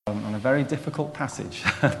On a very difficult passage.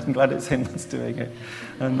 I'm glad it's him that's doing it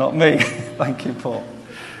and not me. Thank you, Paul.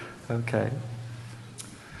 Okay.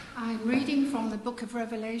 I'm reading from the book of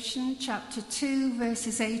Revelation, chapter 2,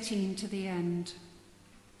 verses 18 to the end.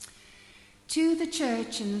 To the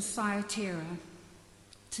church in Thyatira,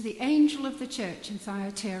 to the angel of the church in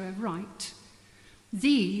Thyatira write,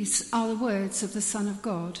 these are the words of the Son of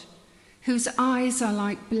God, whose eyes are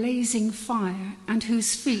like blazing fire and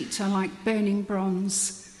whose feet are like burning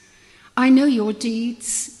bronze. I know your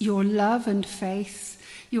deeds, your love and faith,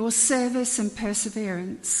 your service and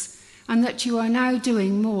perseverance, and that you are now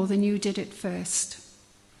doing more than you did at first.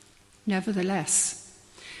 Nevertheless,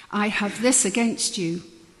 I have this against you.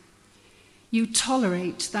 You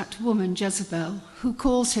tolerate that woman Jezebel, who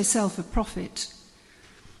calls herself a prophet.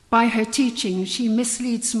 By her teaching, she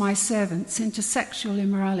misleads my servants into sexual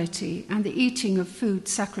immorality and the eating of food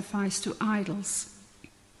sacrificed to idols.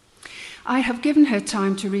 I have given her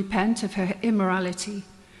time to repent of her immorality,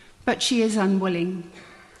 but she is unwilling.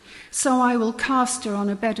 So I will cast her on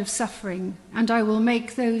a bed of suffering, and I will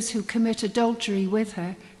make those who commit adultery with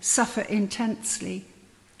her suffer intensely,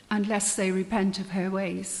 unless they repent of her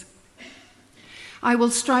ways. I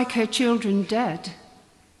will strike her children dead.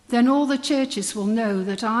 Then all the churches will know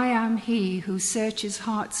that I am he who searches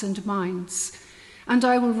hearts and minds, and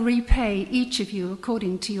I will repay each of you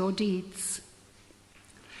according to your deeds.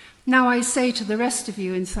 Now I say to the rest of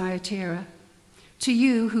you in Thyatira, to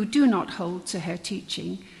you who do not hold to her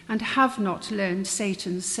teaching and have not learned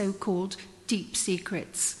Satan's so-called deep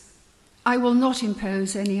secrets, I will not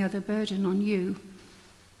impose any other burden on you.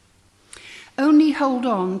 Only hold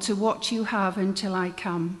on to what you have until I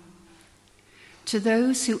come. To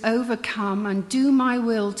those who overcome and do my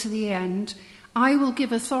will to the end, I will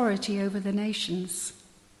give authority over the nations.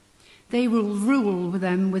 They will rule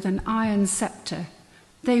them with an iron scepter.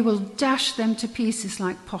 They will dash them to pieces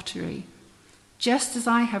like pottery, just as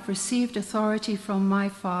I have received authority from my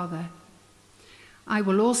Father. I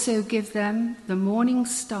will also give them the morning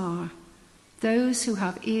star. Those who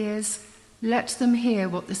have ears, let them hear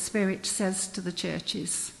what the Spirit says to the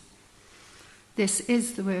churches. This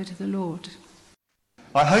is the word of the Lord.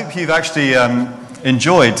 I hope you've actually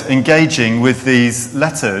enjoyed engaging with these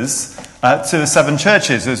letters to the 7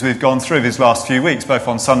 churches as we've gone through these last few weeks, both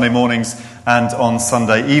on Sunday mornings and on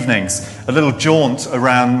Sunday evenings. A little jaunt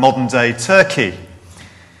around modern-day Turkey.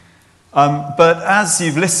 But as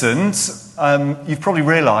you've listened, you've probably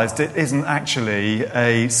realised it isn't actually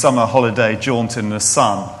a summer holiday jaunt in the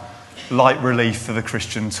sun, light relief for the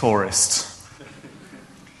Christian tourist.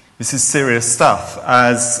 This is serious stuff,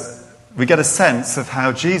 as we get a sense of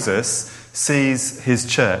how Jesus sees his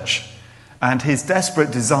church and his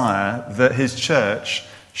desperate desire that his church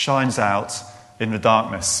shines out in the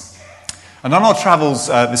darkness. And on our travels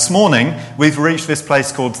this morning, we've reached this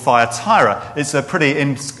place called Thyatira. It's a pretty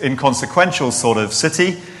inconsequential sort of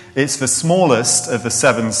city. It's the smallest of the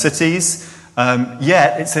 7 cities,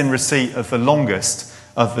 yet it's in receipt of the longest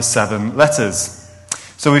of the 7 letters.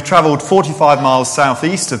 So we've travelled 45 miles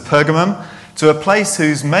southeast of Pergamum to a place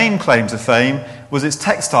whose main claim to fame was its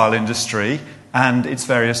textile industry and its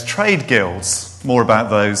various trade guilds. More about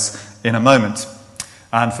those in a moment.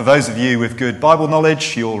 And for those of you with good Bible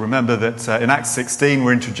knowledge, you'll remember that in Acts 16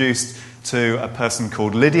 we're introduced to a person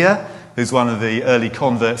called Lydia, who's one of the early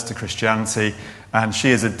converts to Christianity, and she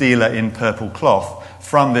is a dealer in purple cloth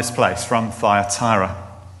from this place, from Thyatira.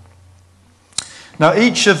 Now,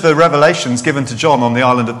 each of the revelations given to John on the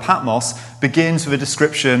island of Patmos begins with a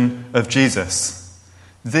description of Jesus.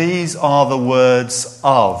 These are the words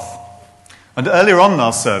of. And earlier on in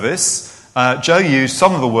our service, Joe used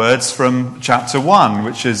some of the words from chapter 1,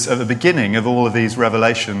 which is at the beginning of all of these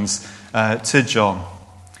revelations to John.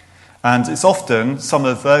 And it's often some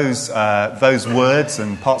of those words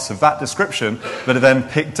and parts of that description that are then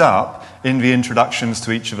picked up in the introductions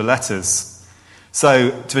to each of the letters.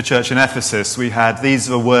 So, to the church in Ephesus, we had, these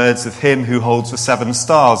are the words of him who holds the 7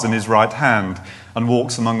 stars in his right hand and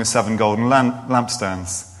walks among the 7 golden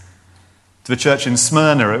lampstands. To the church in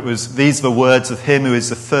Smyrna, it was, these are the words of him who is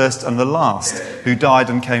the first and the last, who died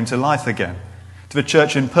and came to life again. To the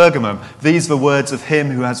church in Pergamum, these are the words of him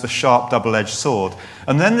who has the sharp double-edged sword.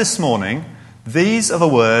 And then this morning, these are the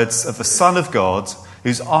words of the Son of God,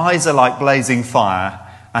 whose eyes are like blazing fire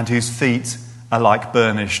and whose feet are like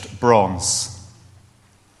burnished bronze.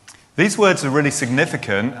 These words are really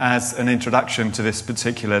significant as an introduction to this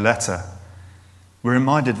particular letter. We're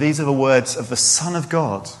reminded these are the words of the Son of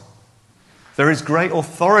God. There is great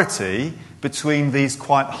authority between these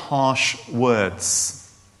quite harsh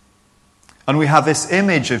words. And we have this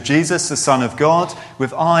image of Jesus, the Son of God,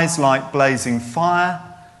 with eyes like blazing fire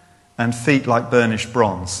and feet like burnished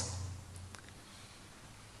bronze.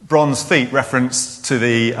 Bronze feet reference to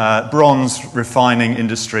the bronze refining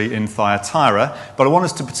industry in Thyatira, but I want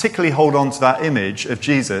us to particularly hold on to that image of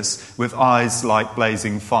Jesus with eyes like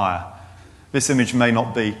blazing fire. This image may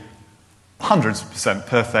not be 100%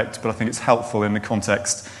 perfect, but I think it's helpful in the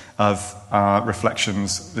context of our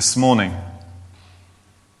reflections this morning.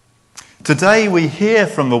 Today we hear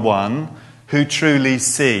from the one who truly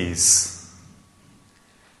sees,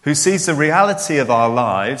 who sees the reality of our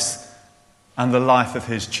lives and the life of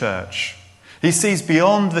his church. He sees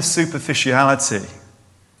beyond the superficiality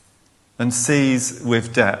and sees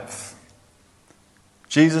with depth.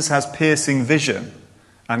 Jesus has piercing vision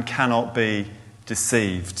and cannot be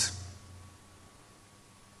deceived.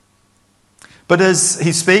 But as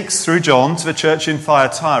he speaks through John to the church in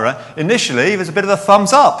Thyatira, initially there's a bit of a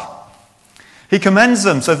thumbs up. He commends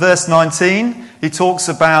them. So verse 19, he talks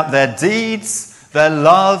about their deeds, their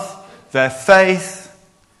love, their faith,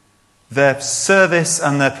 their service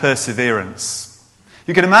and their perseverance.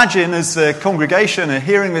 You can imagine as the congregation are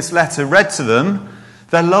hearing this letter read to them,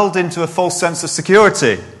 they're lulled into a false sense of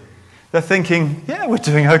security. They're thinking, yeah, we're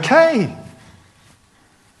doing okay.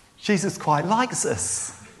 Jesus quite likes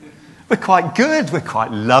us. We're quite good. We're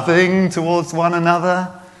quite loving towards one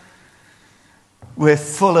another. We're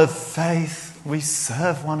full of faith. We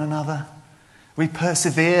serve one another. We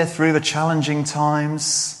persevere through the challenging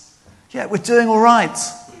times. Yeah, we're doing all right.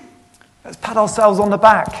 Let's pat ourselves on the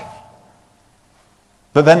back.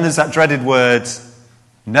 But then there's that dreaded word,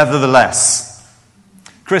 nevertheless.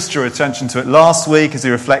 Chris drew attention to it last week as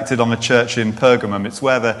he reflected on the church in Pergamum. It's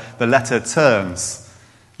where the letter turns.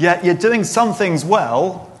 Yeah, you're doing some things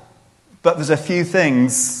well, but there's a few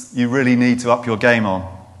things you really need to up your game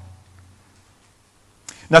on.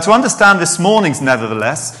 Now, to understand this morning's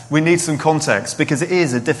nevertheless, we need some context because it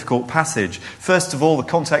is a difficult passage. First of all, the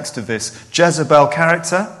context of this Jezebel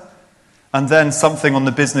character, and then something on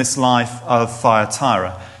the business life of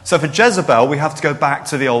Thyatira. So for Jezebel, we have to go back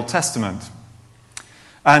to the Old Testament.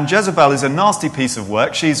 And Jezebel is a nasty piece of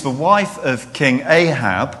work. She's the wife of King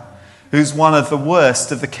Ahab, who's one of the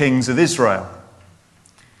worst of the kings of Israel.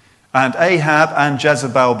 And Ahab and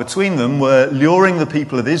Jezebel between them were luring the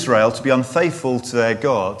people of Israel to be unfaithful to their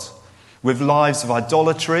God with lives of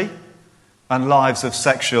idolatry and lives of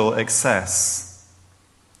sexual excess.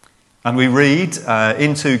 And we read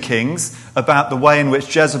in 2 Kings about the way in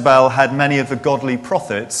which Jezebel had many of the godly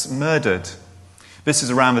prophets murdered. This is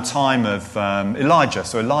around the time of Elijah.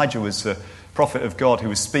 So Elijah was the prophet of God who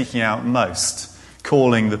was speaking out most,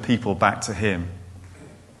 calling the people back to him.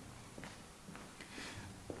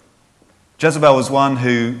 Jezebel was one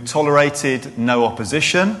who tolerated no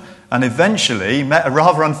opposition and eventually met a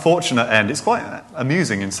rather unfortunate end. It's quite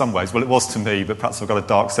amusing in some ways. Well, it was to me, but perhaps I've got a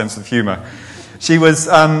dark sense of humour. She was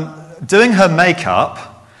doing her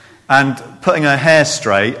makeup and putting her hair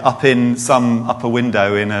straight up in some upper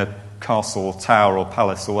window in a castle or tower or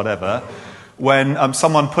palace or whatever when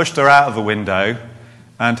someone pushed her out of the window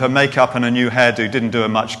and her makeup and her new hairdo didn't do her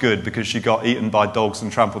much good because she got eaten by dogs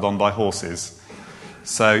and trampled on by horses.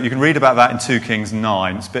 So you can read about that in 2 Kings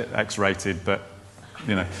 9. It's a bit X-rated, but,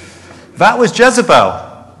 you know. That was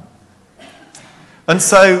Jezebel. And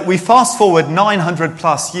so we fast forward 900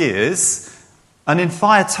 plus years, and in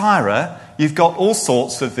Thyatira, you've got all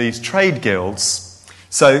sorts of these trade guilds.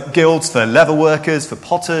 So guilds for leather workers, for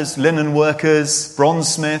potters, linen workers,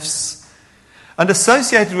 bronzesmiths. And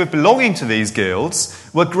associated with belonging to these guilds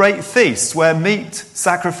were great feasts where meat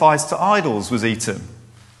sacrificed to idols was eaten.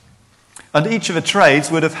 And each of the trades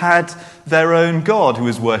would have had their own god who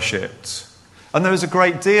was worshipped. And there was a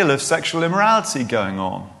great deal of sexual immorality going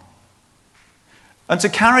on. And to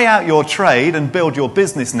carry out your trade and build your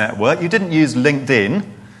business network, you didn't use LinkedIn.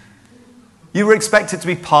 You were expected to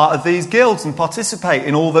be part of these guilds and participate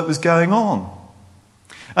in all that was going on.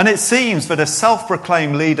 And it seems that a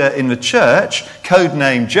self-proclaimed leader in the church,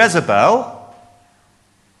 codenamed Jezebel,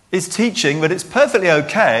 is teaching that it's perfectly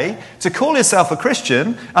okay to call yourself a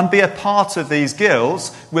Christian and be a part of these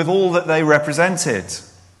guilds with all that they represented.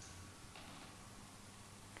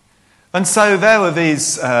 And so there were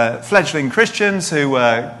these fledgling Christians who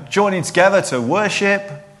were joining together to worship,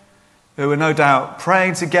 who were no doubt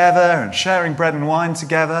praying together and sharing bread and wine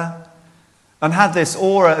together, and had this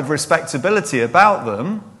aura of respectability about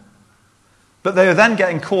them. But they were then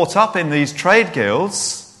getting caught up in these trade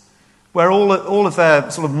guilds where all of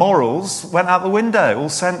their sort of morals went out the window, all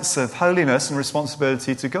sense of holiness and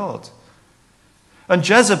responsibility to God. And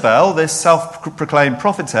Jezebel, this self-proclaimed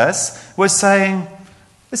prophetess, was saying,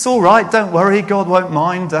 it's all right, don't worry, God won't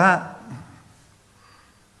mind that.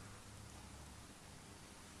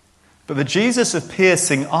 But the Jesus of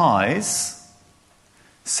piercing eyes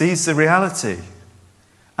sees the reality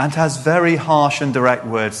and has very harsh and direct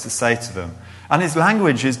words to say to them. And his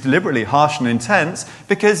language is deliberately harsh and intense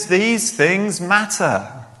because these things matter.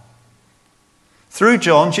 Through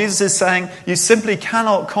John, Jesus is saying, you simply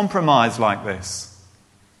cannot compromise like this.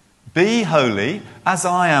 Be holy as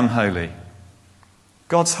I am holy.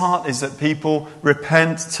 God's heart is that people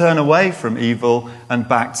repent, turn away from evil and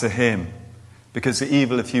back to him, because the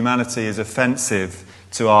evil of humanity is offensive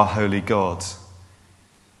to our holy God.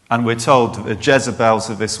 And we're told that the Jezebels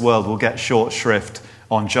of this world will get short shrift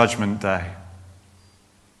on Judgment Day.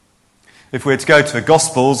 If we're to go to the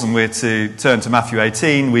Gospels and we're to turn to Matthew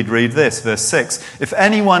 18, we'd read this, verse 6. If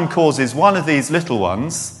anyone causes one of these little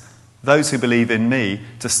ones, those who believe in me,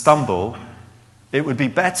 to stumble, it would be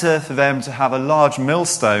better for them to have a large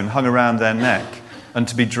millstone hung around their neck and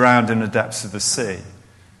to be drowned in the depths of the sea.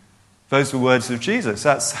 Those were words of Jesus.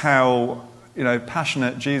 That's how,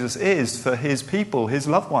 passionate Jesus is for his people, his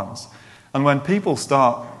loved ones. And when people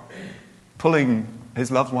start pulling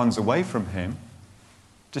his loved ones away from him,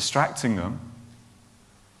 distracting them,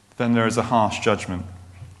 then there is a harsh judgment.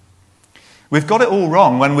 We've got it all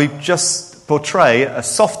wrong when we just portray a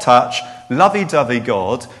soft-touch, lovey-dovey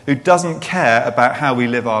God who doesn't care about how we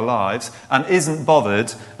live our lives and isn't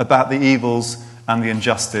bothered about the evils and the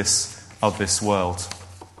injustice of this world.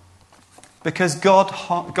 Because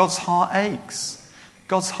God's heart aches.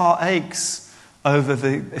 God's heart aches over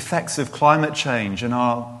the effects of climate change and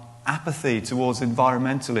our apathy towards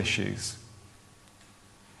environmental issues.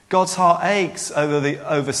 God's heart aches over the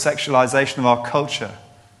over-sexualization of our culture.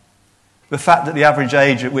 The fact that the average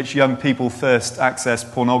age at which young people first access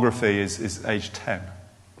pornography is age 10.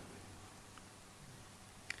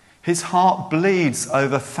 His heart bleeds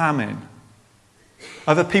over famine,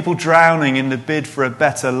 over people drowning in the bid for a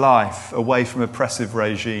better life away from oppressive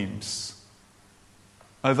regimes,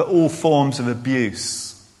 over all forms of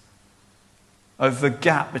abuse, over the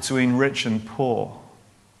gap between rich and poor.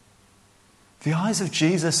 The eyes of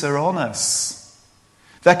Jesus are on us.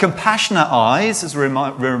 They're compassionate eyes, as we're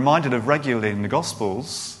reminded of regularly in the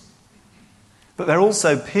Gospels. But they're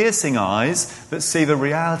also piercing eyes that see the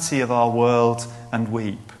reality of our world and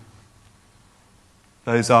weep.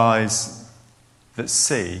 Those eyes that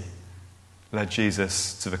see led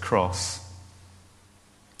Jesus to the cross.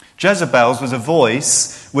 Jezebel's was a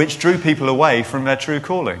voice which drew people away from their true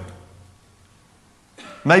calling.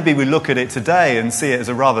 Maybe we look at it today and see it as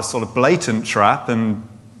a rather sort of blatant trap and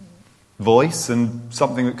voice and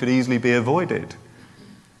something that could easily be avoided.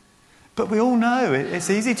 But we all know it's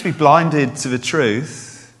easy to be blinded to the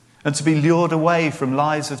truth and to be lured away from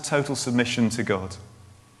lives of total submission to God.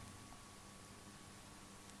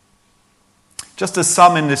 Just as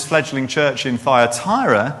some in this fledgling church in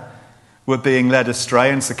Thyatira were being led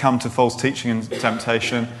astray and succumbed to false teaching and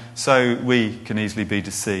temptation, so we can easily be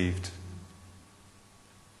deceived.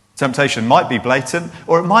 Temptation might be blatant,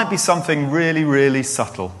 or it might be something really, really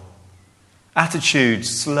subtle. Attitudes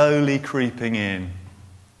slowly creeping in.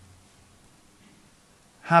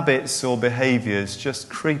 Habits or behaviours just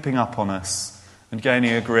creeping up on us and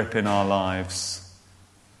gaining a grip in our lives.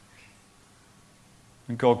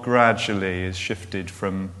 And God gradually is shifted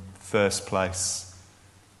from first place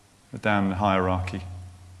down the hierarchy.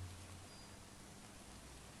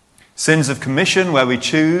 Sins of commission, where we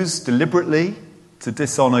choose deliberately to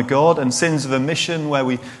dishonour God, and sins of omission, where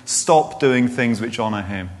we stop doing things which honour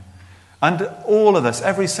him. And all of us,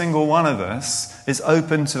 every single one of us, is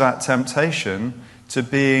open to that temptation to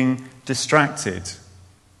being distracted.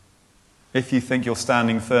 If you think you're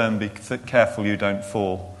standing firm, be careful you don't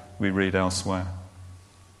fall, we read elsewhere.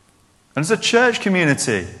 And as a church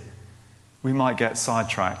community, we might get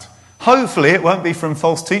sidetracked. Hopefully it won't be from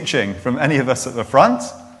false teaching from any of us at the front,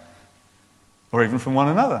 or even from one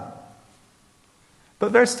another.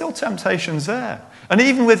 But there are still temptations there. And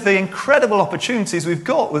even with the incredible opportunities we've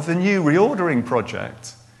got with the new reordering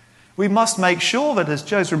project, we must make sure that, as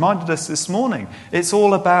Joe's reminded us this morning, it's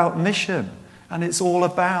all about mission and it's all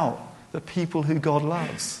about the people who God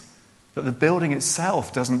loves. That the building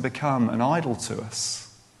itself doesn't become an idol to us.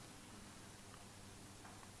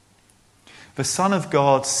 The Son of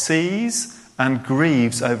God sees and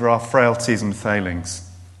grieves over our frailties and failings.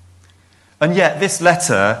 And yet this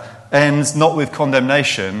letter ends not with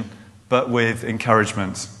condemnation, but with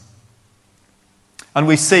encouragement. And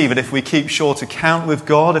we see that if we keep short account with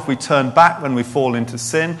God, if we turn back when we fall into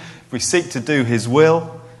sin, if we seek to do his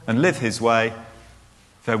will and live his way,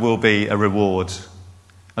 there will be a reward.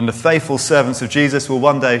 And the faithful servants of Jesus will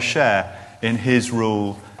one day share in his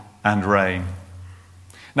rule and reign.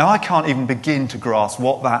 Now, I can't even begin to grasp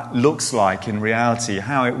what that looks like in reality,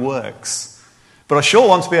 how it works. But I sure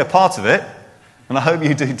want to be a part of it, and I hope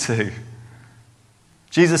you do too.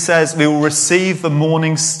 Jesus says we will receive the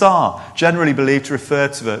morning star, generally believed to refer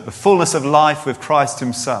to the fullness of life with Christ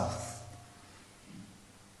himself.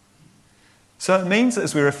 So it means that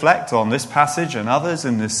as we reflect on this passage and others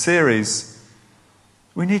in this series,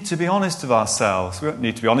 we need to be honest with ourselves. We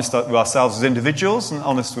need to be honest with ourselves as individuals and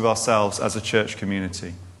honest with ourselves as a church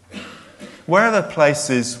community. Where are the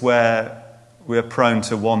places where we are prone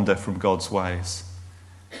to wander from God's ways?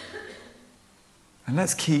 And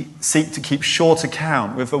let's seek to keep short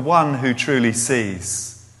account with the one who truly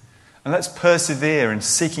sees. And let's persevere in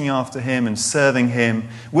seeking after him and serving him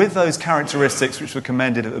with those characteristics which were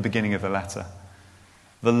commended at the beginning of the letter.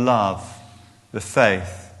 The love, the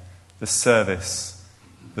faith, the service,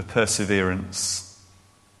 the perseverance.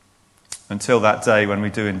 Until that day when we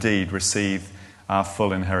do indeed receive our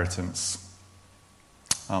full inheritance.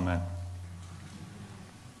 Amen.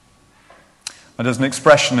 And as an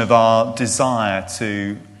expression of our desire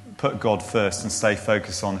to put God first and stay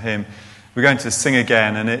focused on him, we're going to sing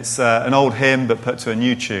again, and it's an old hymn but put to a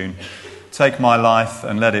new tune. Take my life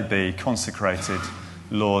and let it be consecrated,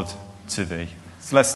 Lord, to thee. So let's